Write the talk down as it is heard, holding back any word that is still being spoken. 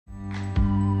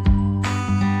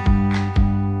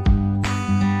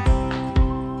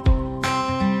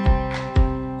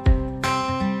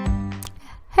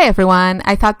Hey everyone,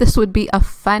 I thought this would be a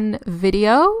fun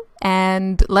video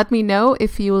and let me know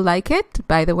if you like it.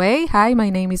 By the way, hi,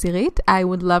 my name is Irit. I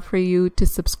would love for you to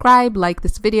subscribe, like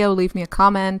this video, leave me a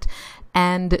comment,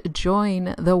 and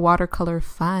join the watercolor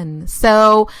fun.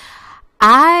 So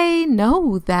I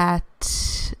know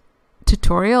that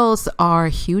tutorials are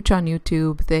huge on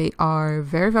YouTube. They are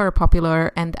very, very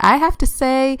popular. And I have to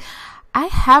say, I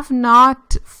have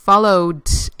not followed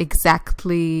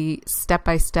exactly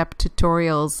step-by-step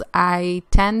tutorials. I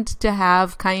tend to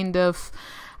have kind of,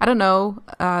 I don't know,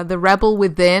 the rebel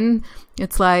within.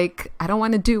 It's like, I don't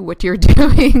want to do what you're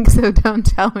doing, so don't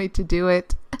tell me to do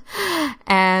it.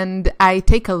 And I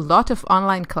take a lot of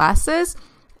online classes.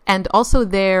 And also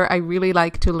there, I really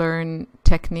like to learn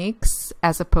techniques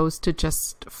as opposed to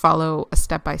just follow a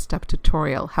step-by-step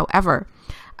tutorial. However,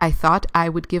 I thought I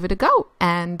would give it a go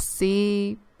and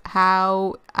see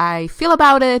how I feel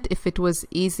about it, if it was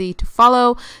easy to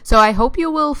follow. So I hope you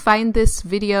will find this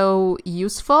video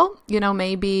useful. You know,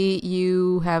 maybe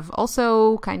you have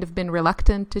also kind of been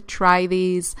reluctant to try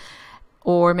these,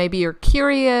 or maybe you're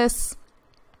curious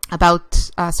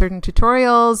about certain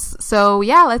tutorials. So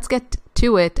yeah, let's get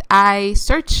to it. I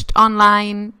searched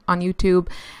online on YouTube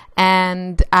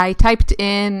and I typed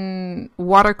in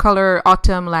watercolor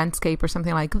autumn landscape or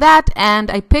something like that,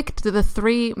 and I picked the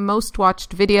 3 most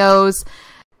watched videos.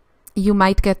 You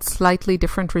might get slightly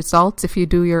different results if you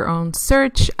do your own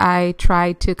search. I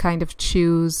tried to kind of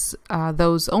choose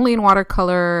those only in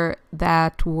watercolor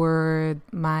that were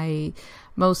my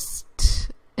most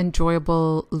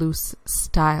enjoyable loose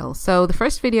style. So the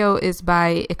first video is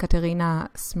by Ekaterina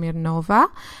Smirnova,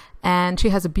 and she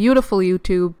has a beautiful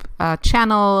YouTube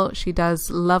channel. She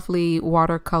does lovely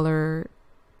watercolor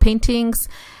paintings.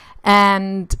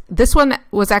 And this one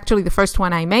was actually the first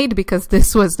one I made because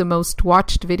this was the most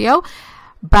watched video.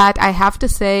 But I have to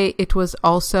say it was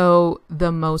also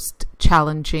the most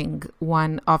challenging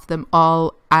one of them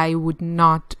all. I would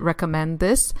not recommend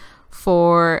this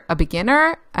for a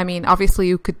beginner. I mean, obviously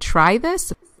you could try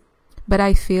this, but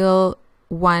I feel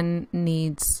one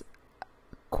needs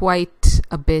quite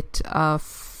a bit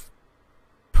of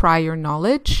prior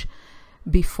knowledge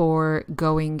before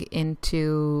going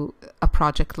into a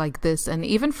project like this. And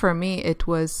even for me, it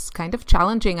was kind of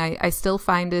challenging. I still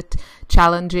find it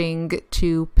challenging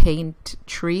to paint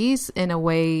trees in a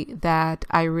way that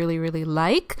I really, really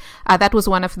like. That was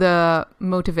one of the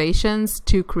motivations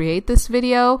to create this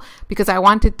video, because I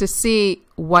wanted to see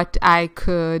what I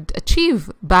could achieve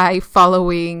by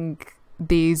following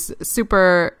these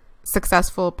super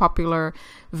successful, popular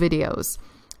videos.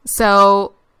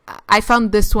 So I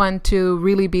found this one to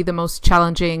really be the most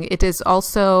challenging. It is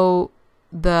also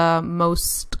the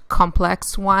most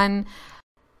complex one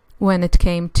when it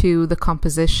came to the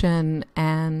composition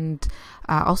and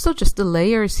also just the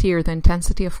layers here, the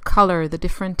intensity of color, the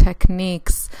different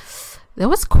techniques. There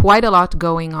was quite a lot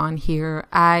going on here.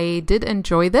 I did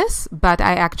enjoy this, but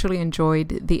I actually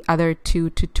enjoyed the other 2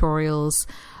 tutorials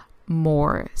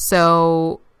more.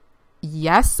 So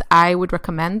yes, I would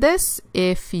recommend this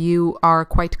if you are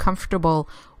quite comfortable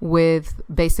with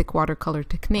basic watercolor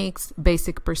techniques,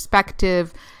 basic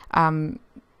perspective.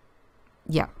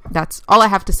 Yeah, that's all I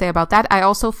have to say about that. I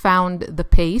also found the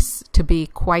pace to be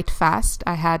quite fast.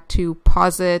 I had to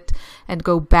pause it and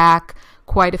go back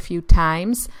quite a few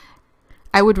times.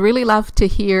 I would really love to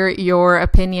hear your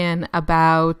opinion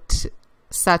about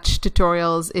such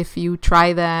tutorials, if you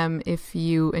try them, if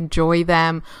you enjoy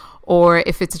them, or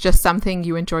if it's just something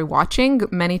you enjoy watching.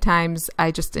 Many times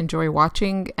I just enjoy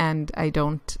watching and I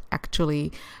don't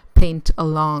actually paint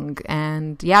along.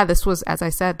 And yeah, this was, as I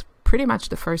said, pretty much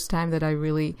the first time that I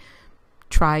really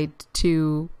tried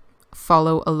to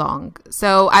follow along.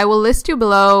 So I will list you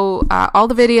below all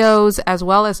the videos as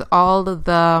well as all of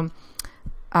the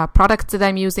products that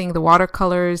I'm using, the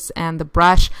watercolors and the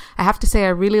brush. I have to say I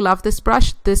really love this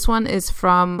brush. This one is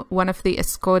from one of the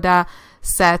Escoda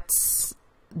sets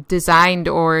designed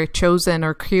or chosen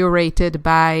or curated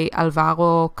by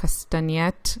Alvaro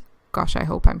Castagnet. Gosh, I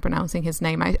hope I'm pronouncing his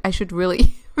name. I should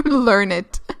really learn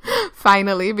it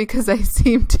finally, because I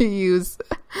seem to use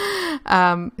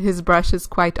his brushes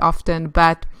quite often.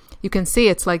 But you can see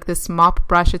it's like this mop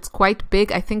brush. It's quite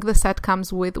big. I think the set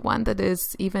comes with one that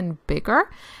is even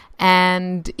bigger.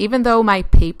 And even though my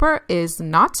paper is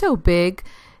not so big,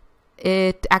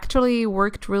 it actually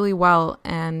worked really well,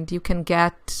 and you can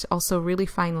get also really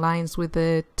fine lines with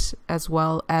it, as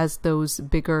well as those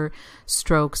bigger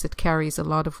strokes. It carries a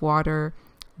lot of water,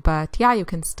 but yeah, you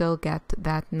can still get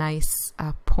that nice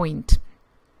point.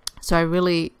 So I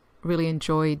really, really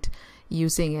enjoyed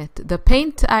using it. The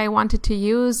paint I wanted to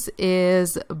use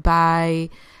is by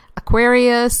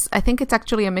Aquarius. I think it's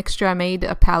actually a mixture. I made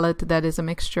a palette that is a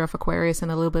mixture of Aquarius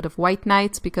and a little bit of White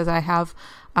Nights because I have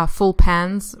full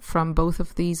pans from both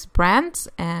of these brands,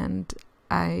 and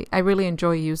I really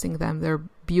enjoy using them. They're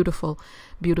beautiful,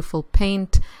 beautiful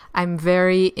paint. I'm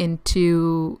very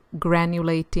into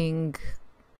granulating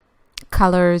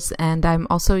colors, and I'm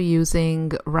also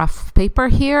using rough paper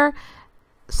here.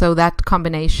 So that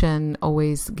combination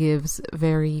always gives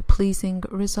very pleasing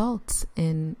results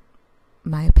in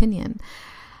my opinion.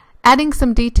 Adding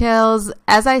some details,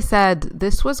 as I said,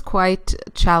 this was quite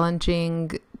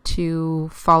challenging to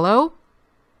follow,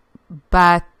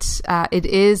 but it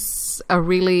is a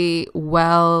really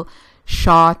well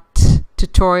shot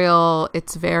tutorial.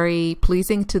 It's very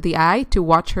pleasing to the eye to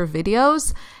watch her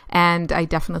videos, and I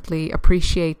definitely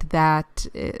appreciate that.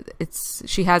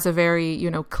 She has a very,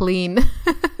 clean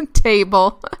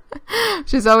table.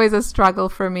 She's always a struggle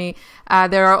for me.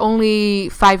 There are only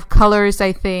 5 colors,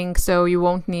 I think, so you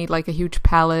won't need like a huge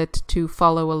palette to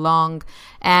follow along.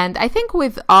 And I think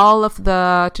with all of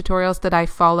the tutorials that I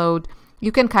followed,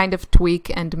 you can kind of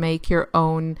tweak and make your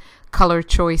own color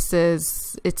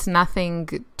choices. It's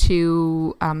nothing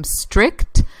too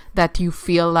strict that you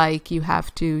feel like you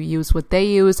have to use what they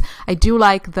use. I do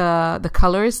like the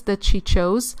colors that she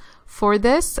chose for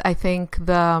this. I think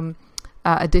the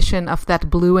addition of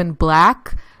that blue and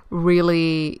black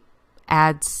really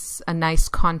adds a nice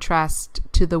contrast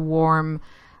to the warm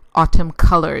autumn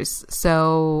colors.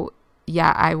 So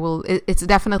yeah, it's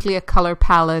definitely a color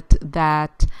palette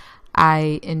that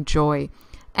I enjoy.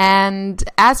 And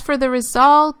as for the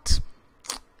result,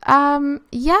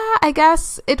 yeah, I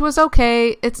guess it was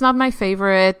okay. It's not my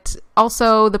favorite.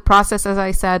 Also, the process, as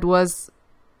I said, was,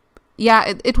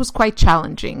 yeah, it was quite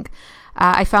challenging.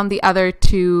 I found the other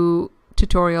 2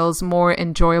 tutorials more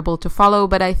enjoyable to follow,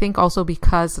 but I think also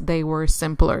because they were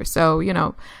simpler. So,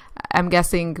 I'm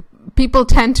guessing people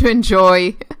tend to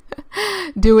enjoy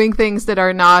doing things that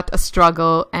are not a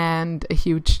struggle and a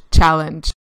huge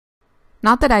challenge.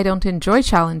 Not that I don't enjoy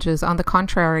challenges, on the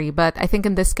contrary, but I think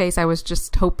in this case I was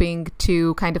just hoping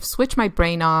to kind of switch my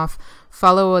brain off,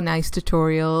 follow a nice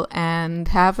tutorial, and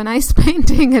have a nice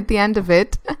painting at the end of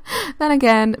it. Then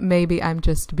again, maybe I'm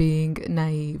just being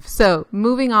naive. So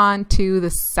moving on to the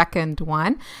second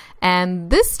one. And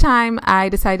this time I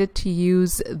decided to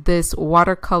use this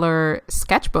watercolor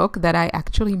sketchbook that I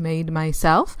actually made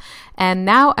myself. And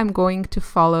now I'm going to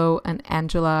follow an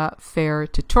Angela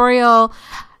Fehr tutorial.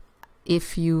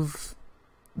 If you've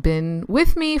been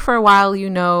with me for a while, you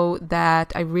know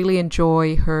that I really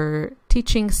enjoy her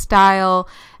teaching style,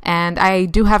 and I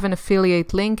do have an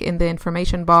affiliate link in the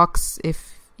information box.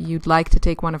 If you'd like to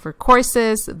take one of her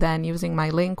courses, then using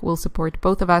my link will support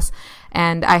both of us.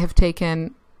 And I have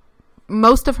taken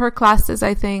most of her classes,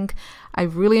 I think. I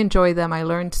really enjoy them. I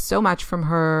learned so much from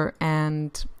her,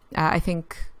 and I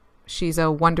think she's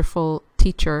a wonderful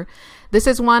teacher. This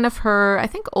is one of her, I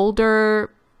think, older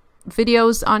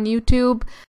videos on YouTube.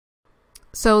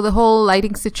 So the whole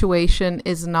lighting situation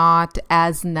is not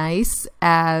as nice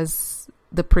as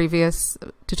the previous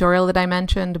tutorial that I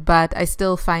mentioned, but I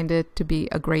still find it to be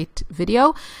a great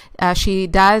video. She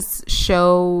does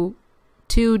show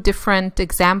 2 different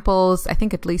examples, I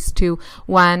think at least 2.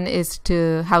 One is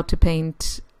how to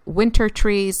paint winter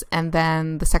trees, and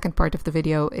then the second part of the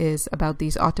video is about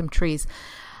these autumn trees.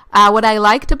 What I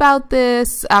liked about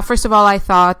this, first of all, I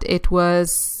thought it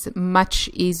was much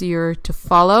easier to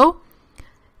follow.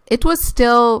 It was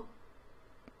still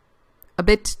a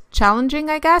bit challenging,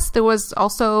 I guess. There was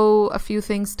also a few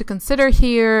things to consider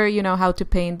here, how to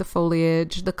paint the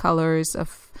foliage, the colors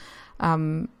of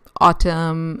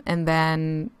autumn, and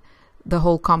then the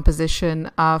whole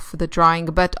composition of the drawing.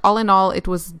 But all in all, it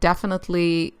was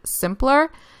definitely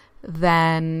simpler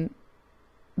than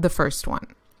the first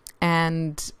one.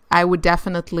 And I would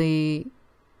definitely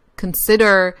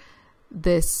consider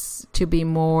this to be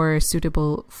more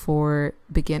suitable for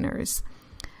beginners.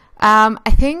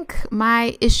 I think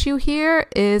my issue here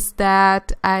is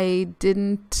that I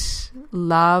didn't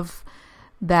love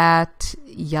that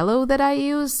yellow that I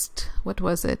used. What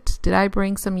was it? Did I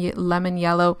bring some lemon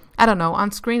yellow? I don't know.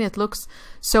 On screen it looks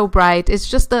so bright. It's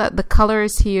just the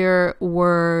colors here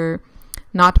were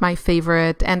not my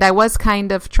favorite, and I was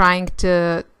kind of trying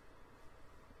to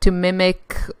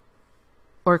mimic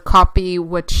or copy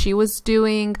what she was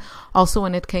doing, also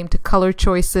when it came to color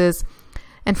choices.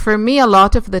 And for me, a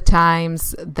lot of the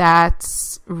times,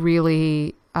 that's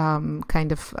really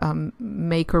kind of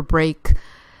make or break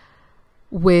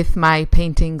with my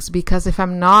paintings, because if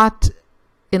I'm not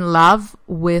in love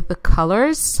with the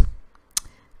colors,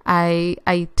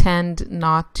 I tend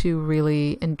not to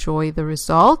really enjoy the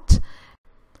result.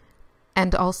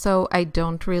 And also, I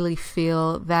don't really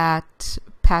feel that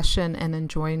passion and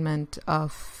enjoyment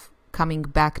of coming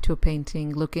back to a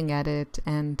painting, looking at it,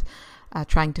 and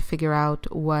trying to figure out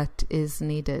what is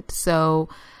needed. So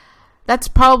that's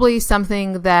probably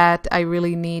something that I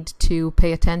really need to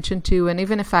pay attention to. And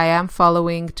even if I am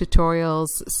following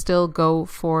tutorials, still go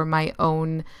for my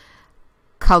own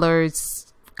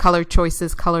colors, color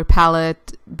choices, color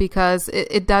palette, because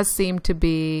it does seem to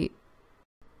be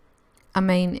a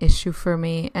main issue for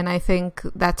me. And I think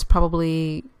that's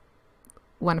probably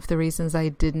one of the reasons I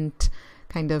didn't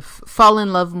kind of fall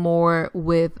in love more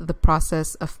with the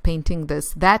process of painting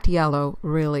this. That yellow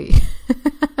really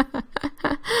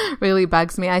really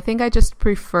bugs me. I think I just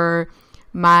prefer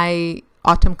my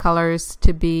autumn colors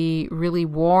to be really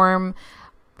warm,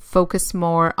 focus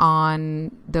more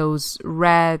on those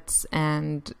reds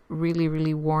and really,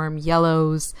 really warm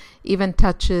yellows, even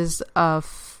touches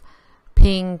of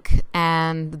pink,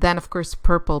 and then of course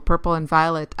purple and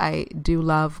violet. I do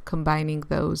love combining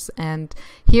those, and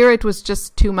here it was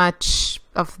just too much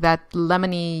of that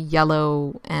lemony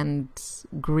yellow and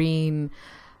green,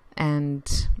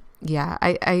 and yeah,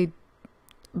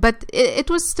 but it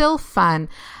was still fun.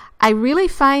 I really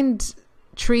find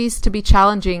trees to be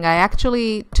challenging. I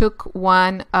actually took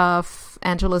one of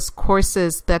Angela's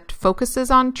courses that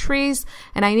focuses on trees,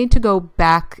 and I need to go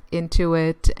back into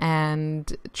it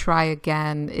and try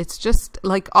again. It's just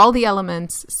like all the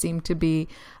elements seem to be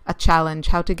a challenge,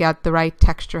 how to get the right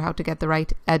texture, how to get the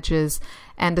right edges,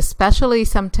 and especially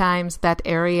sometimes that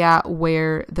area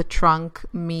where the trunk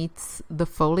meets the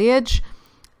foliage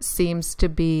seems to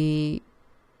be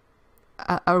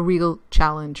a real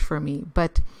challenge for me.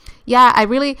 But yeah,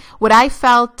 what I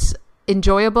felt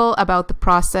enjoyable about the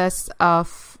process of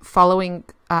following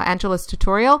Angela's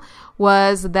tutorial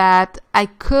was that I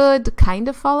could kind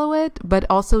of follow it, but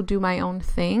also do my own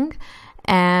thing.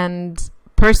 And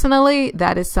personally,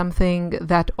 that is something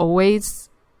that always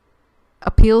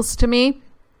appeals to me,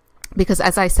 because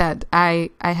as I said,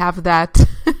 I have that,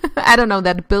 I don't know,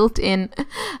 that built in,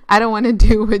 I don't want to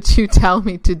do what you tell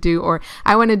me to do, or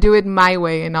I want to do it my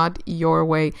way and not your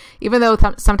way. Even though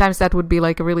sometimes that would be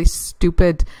like a really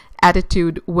stupid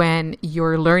attitude when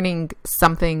you're learning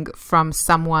something from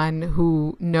someone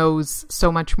who knows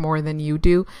so much more than you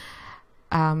do.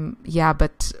 Yeah,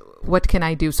 but what can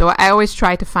I do? So I always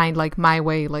try to find like my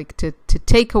way, like to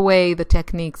take away the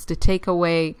techniques, to take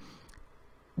away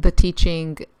the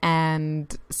teaching,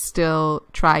 and still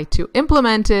try to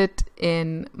implement it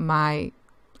in my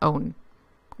own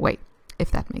way, if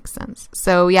that makes sense.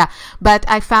 So yeah, but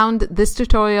I found this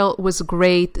tutorial was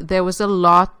great. There was a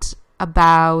lot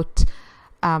about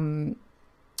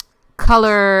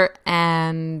color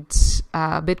and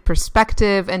a bit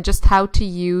perspective, and just how to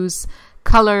use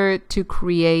color to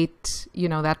create, you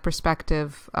know, that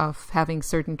perspective of having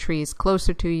certain trees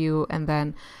closer to you, and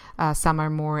then some are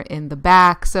more in the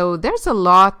back. So there's a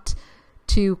lot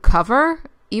to cover,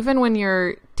 even when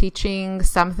you're teaching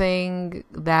something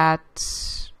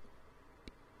that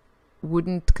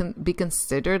wouldn't be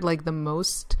considered like the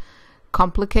most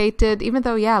complicated, even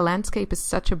though, yeah, landscape is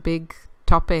such a big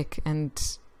topic,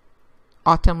 and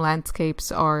autumn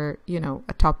landscapes are, you know,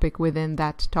 a topic within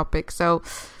that topic. So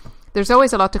there's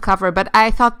always a lot to cover, but I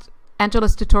thought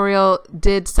Angela's tutorial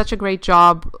did such a great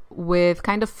job with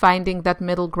kind of finding that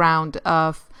middle ground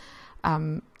of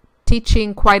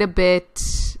teaching quite a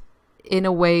bit in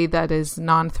a way that is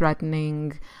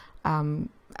non-threatening.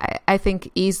 I think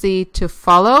easy to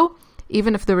follow,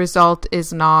 even if the result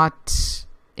is not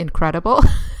incredible.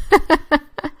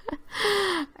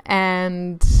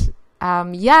 And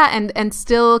yeah, and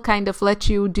still kind of let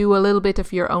you do a little bit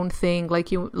of your own thing, like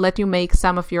let you make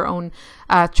some of your own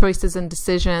choices and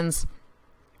decisions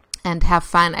and have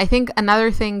fun. I think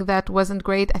another thing that wasn't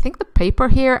great, I think the paper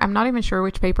here, I'm not even sure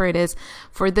which paper it is.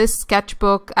 For this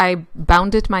sketchbook, I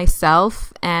bound it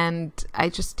myself, and I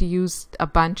just used a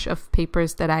bunch of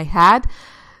papers that I had.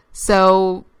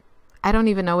 So I don't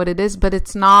even know what it is, but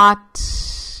it's not,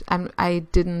 I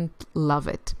didn't love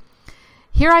it.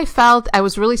 Here I felt I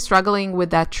was really struggling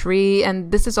with that tree,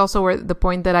 and this is also where the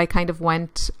point that I kind of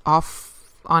went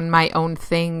off on my own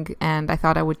thing, and I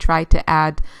thought I would try to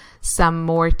add some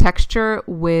more texture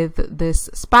with this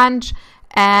sponge,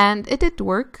 and it did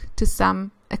work to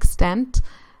some extent.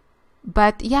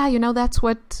 But yeah, you know, that's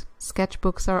what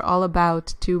sketchbooks are all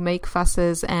about, to make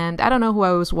fusses. And I don't know who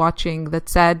I was watching that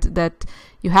said that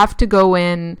you have to go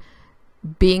in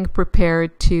being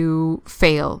prepared to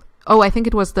fail. Oh, I think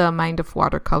it was the Mind of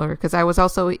Watercolor, because I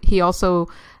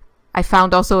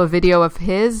found also a video of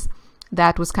his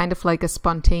that was kind of like a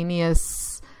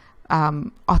spontaneous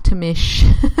autumnish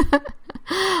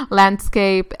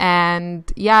landscape.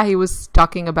 And yeah, he was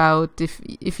talking about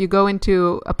if you go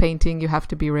into a painting, you have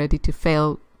to be ready to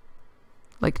fail,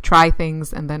 like try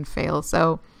things and then fail.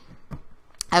 So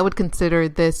I would consider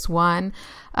this one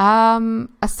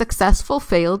a successful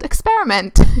failed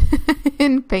experiment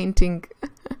in painting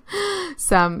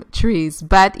some trees.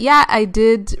 But yeah, I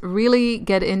did really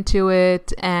get into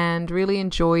it and really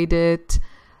enjoyed it.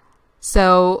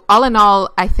 So all in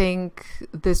all, I think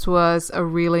this was a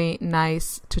really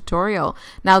nice tutorial.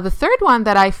 Now, the third one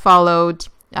that I followed,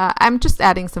 I'm just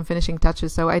adding some finishing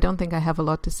touches, so I don't think I have a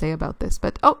lot to say about this.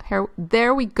 But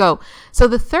there we go. So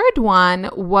the third one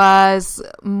was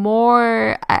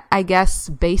more, I guess,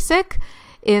 basic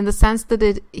in the sense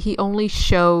that he only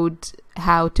showed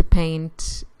how to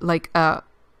paint like a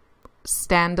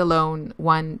standalone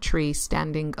one tree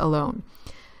standing alone.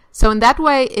 So in that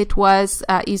way, it was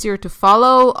easier to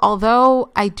follow,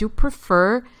 although I do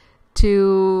prefer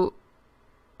to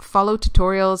follow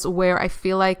tutorials where I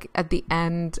feel like at the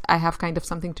end I have kind of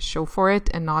something to show for it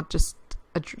and not just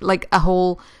like a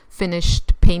whole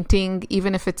finished painting,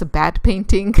 even if it's a bad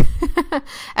painting,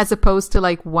 as opposed to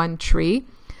like one tree.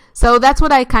 So that's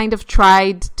what I kind of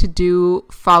tried to do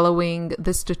following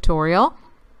this tutorial.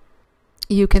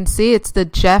 You can see it's the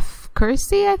Geoff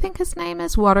Kersey, I think his name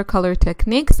is, Watercolor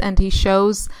Techniques, and he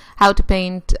shows how to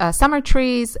paint summer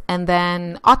trees and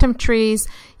then autumn trees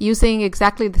using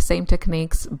exactly the same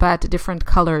techniques but different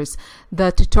colors.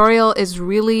 The tutorial is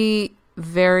really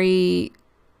very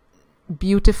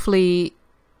beautifully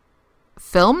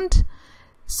filmed,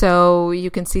 so you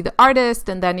can see the artist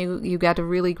and then you get a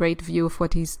really great view of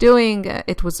what he's doing.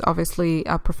 It was obviously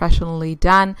professionally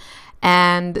done.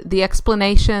 And the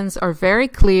explanations are very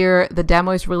clear. The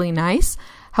demo is really nice.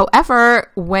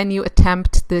 However, when you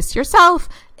attempt this yourself,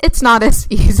 it's not as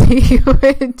easy,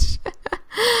 which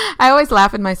I always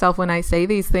laugh at myself when I say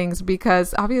these things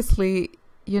because obviously,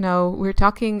 you know, we're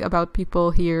talking about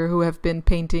people here who have been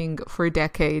painting for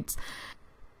decades.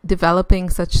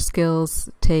 Developing such skills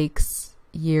takes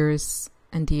years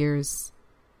and years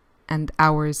and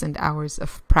hours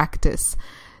of practice.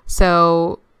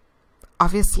 So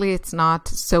obviously, it's not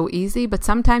so easy, but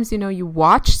sometimes, you know, you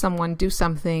watch someone do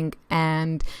something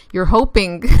and you're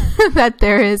hoping that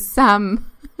there is some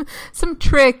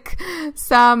trick,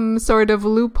 some sort of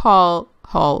loophole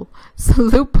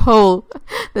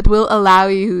that will allow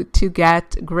you to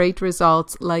get great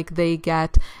results like they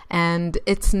get. And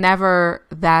it's never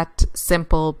that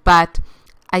simple, but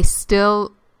I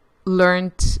still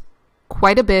learned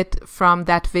quite a bit from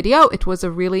that video. It was a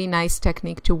really nice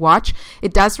technique to watch.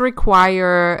 It does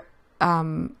require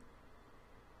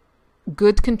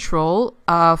good control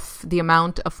of the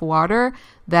amount of water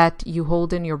that you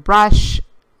hold in your brush.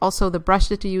 Also, the brush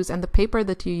that you use and the paper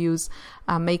that you use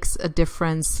makes a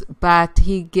difference, but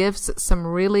he gives some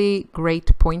really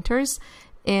great pointers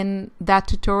in that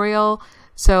tutorial.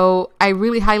 So I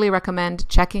really highly recommend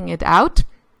checking it out.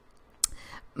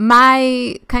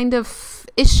 My kind of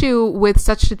issue with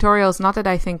such tutorials, not that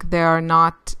I think they are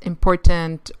not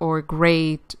important or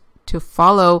great to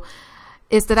follow,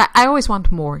 is that I always want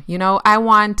more. You know,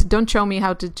 don't show me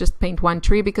how to just paint one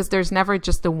tree because there's never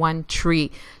just the one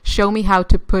tree. Show me how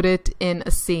to put it in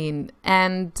a scene.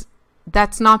 And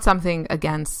that's not something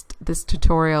against this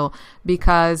tutorial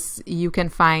because you can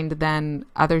find then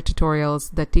other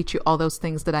tutorials that teach you all those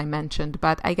things that I mentioned.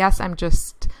 But I guess I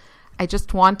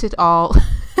just want it all.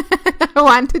 I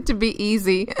want it to be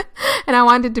easy and I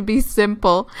want it to be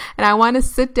simple and I want to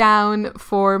sit down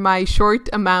for my short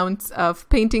amounts of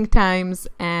painting times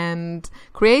and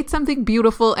create something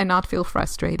beautiful and not feel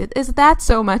frustrated. Is that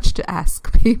so much to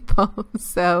ask people?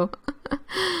 So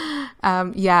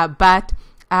yeah, but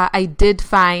I did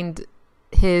find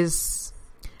his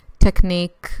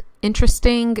technique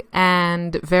interesting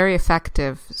and very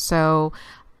effective. So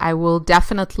I will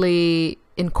definitely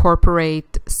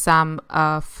incorporate some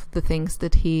of the things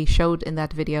that he showed in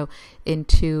that video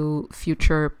into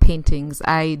future paintings.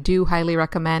 I do highly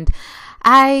recommend.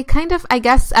 I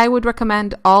guess I would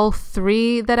recommend all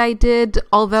three that I did,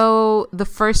 although the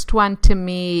first one to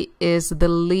me is the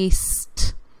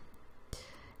least,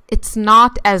 it's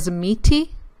not as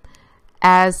meaty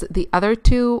as the other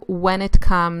two when it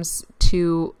comes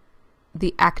to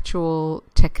the actual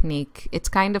technique. It's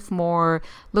kind of more,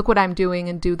 look what I'm doing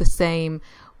and do the same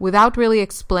without really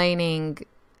explaining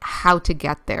how to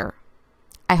get there.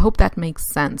 I hope that makes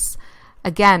sense.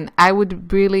 Again, I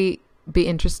would really be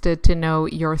interested to know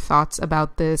your thoughts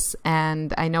about this.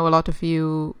 And I know a lot of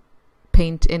you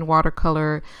paint in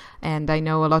watercolor, and I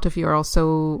know a lot of you are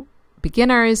also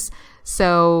beginners.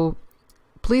 So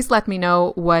please let me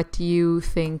know what you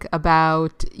think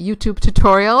about YouTube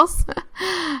tutorials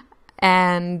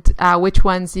and which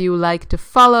ones you like to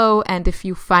follow, and if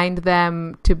you find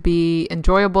them to be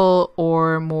enjoyable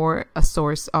or more a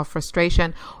source of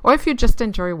frustration, or if you just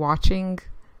enjoy watching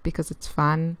because it's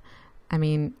fun. I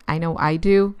mean, I know I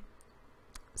do.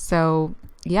 So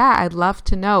yeah, I'd love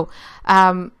to know.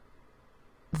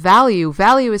 Value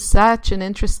is such an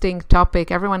interesting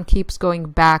topic. Everyone keeps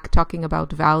going back talking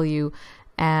about value,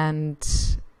 and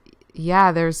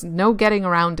yeah, there's no getting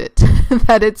around it.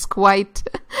 That it's quite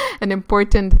an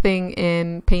important thing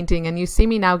in painting. And you see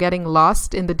me now getting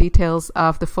lost in the details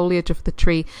of the foliage of the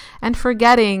tree and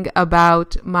forgetting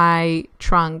about my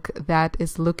trunk that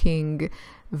is looking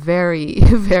very,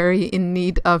 very in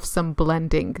need of some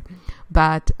blending.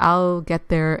 But I'll get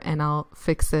there and I'll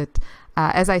fix it.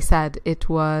 As I said, it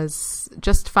was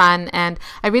just fun, and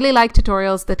I really like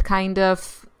tutorials that kind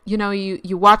of, you know,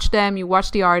 you watch them, you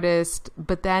watch the artist,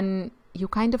 but then you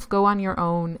kind of go on your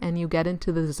own and you get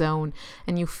into the zone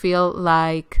and you feel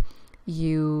like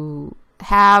you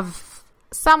have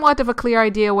somewhat of a clear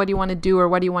idea what you want to do or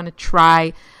what you want to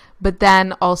try, but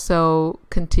then also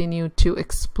continue to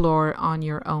explore on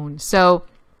your own. So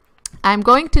I'm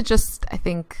going to just, I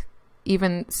think,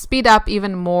 even speed up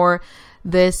even more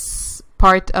this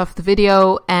part of the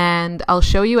video, and I'll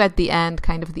show you at the end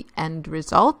kind of the end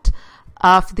result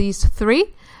of these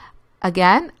three.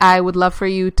 Again, I would love for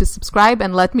you to subscribe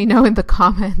and let me know in the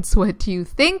comments what you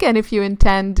think, and if you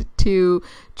intend to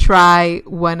try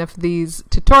one of these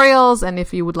tutorials, and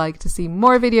if you would like to see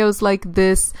more videos like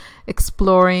this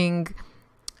exploring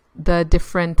the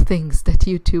different things that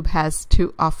YouTube has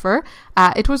to offer.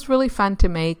 It was really fun to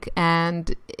make,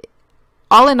 and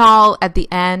all in all, at the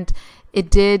end, it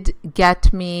did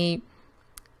get me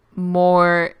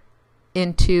more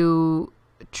into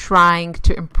trying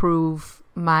to improve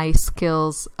my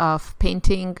skills of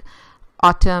painting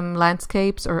autumn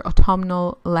landscapes or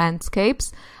autumnal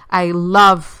landscapes. I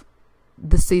love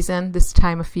the season, this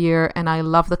time of year, and I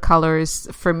love the colors.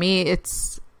 For me,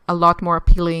 it's a lot more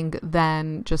appealing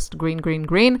than just green, green,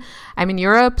 green. I'm in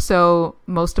Europe, so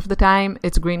most of the time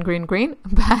it's green, green, green.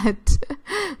 But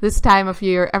this time of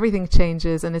year, everything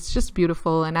changes and it's just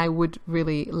beautiful. And I would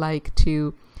really like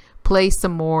to play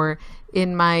some more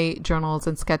in my journals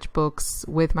and sketchbooks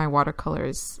with my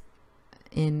watercolors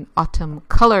in autumn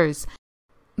colors.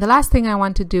 The last thing I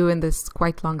want to do in this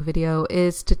quite long video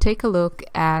is to take a look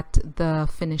at the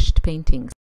finished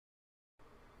paintings.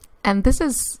 And this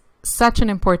is such an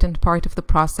important part of the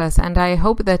process, and I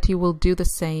hope that you will do the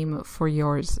same for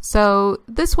yours. So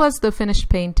this was the finished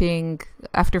painting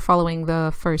after following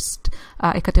the first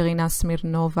Ekaterina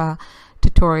Smirnova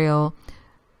tutorial.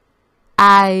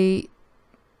 I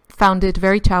found it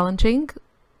very challenging.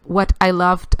 What I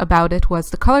loved about it was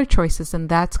the color choices, and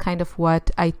that's kind of what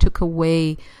I took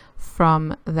away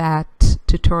from that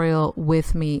tutorial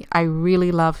with me. I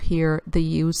really love here the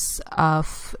use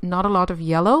of not a lot of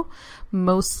yellow,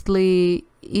 mostly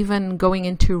even going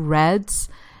into reds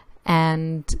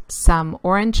and some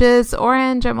oranges.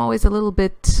 Orange, I'm always a little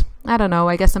bit, I don't know,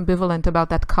 I guess ambivalent about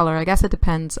that color. I guess it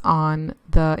depends on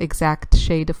the exact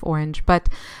shade of orange, but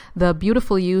the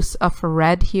beautiful use of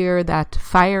red here, that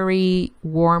fiery,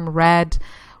 warm red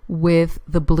with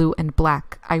the blue and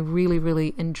black. I really,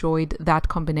 really enjoyed that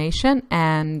combination,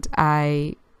 and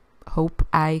I hope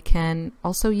I can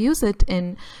also use it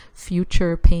in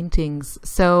future paintings.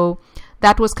 So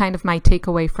that was kind of my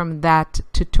takeaway from that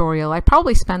tutorial. I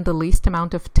probably spent the least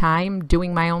amount of time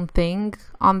doing my own thing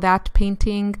on that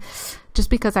painting, just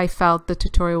because I felt the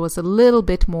tutorial was a little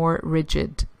bit more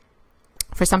rigid.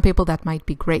 For some people that might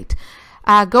be great.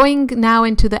 Going now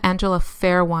into the Angela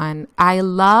Fehr one, I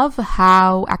love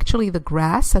how actually the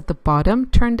grass at the bottom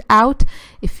turned out.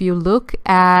 If you look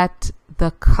at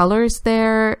the colors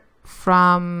there,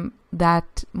 from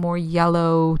that more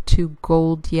yellow to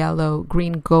gold yellow,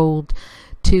 green gold,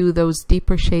 to those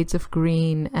deeper shades of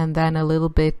green, and then a little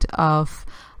bit of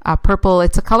purple.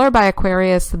 It's a color by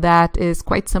Aquarius that is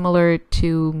quite similar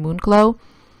to Moonglow.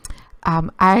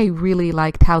 I really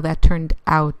liked how that turned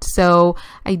out. So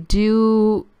I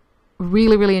do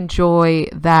really, really enjoy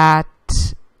that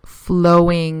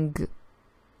flowing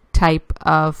type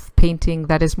of painting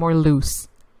that is more loose.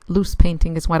 Loose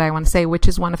painting is what I want to say, which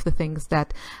is one of the things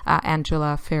that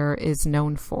Angela Fehr is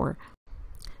known for.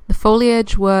 The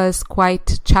foliage was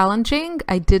quite challenging.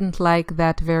 I didn't like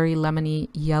that very lemony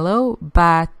yellow,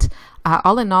 but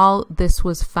all in all, this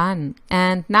was fun.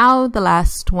 And now the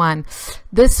last one.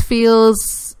 This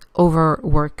feels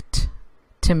overworked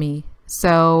to me.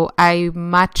 So I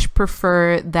much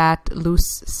prefer that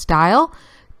loose style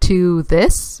to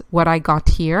this, what I got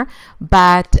here,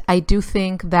 but I do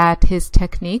think that his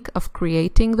technique of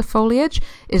creating the foliage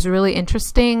is really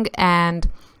interesting, and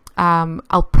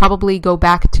I'll probably go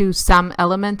back to some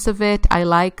elements of it. I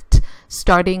liked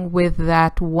starting with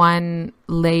that one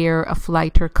layer of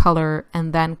lighter color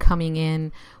and then coming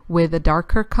in with a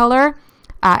darker color,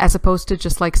 as opposed to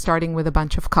just like starting with a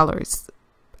bunch of colors.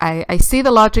 I see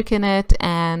the logic in it,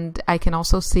 and I can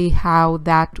also see how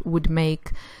that would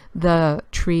make the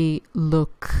tree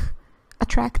look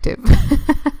attractive.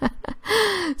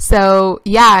 So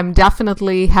yeah, I'm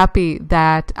definitely happy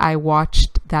that I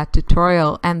watched that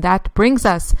tutorial, and that brings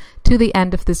us to the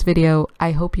end of this video.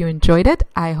 I hope you enjoyed it.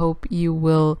 I hope you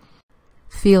will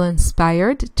feel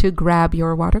inspired to grab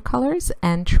your watercolors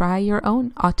and try your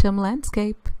own autumn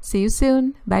landscape. See you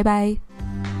soon. Bye bye.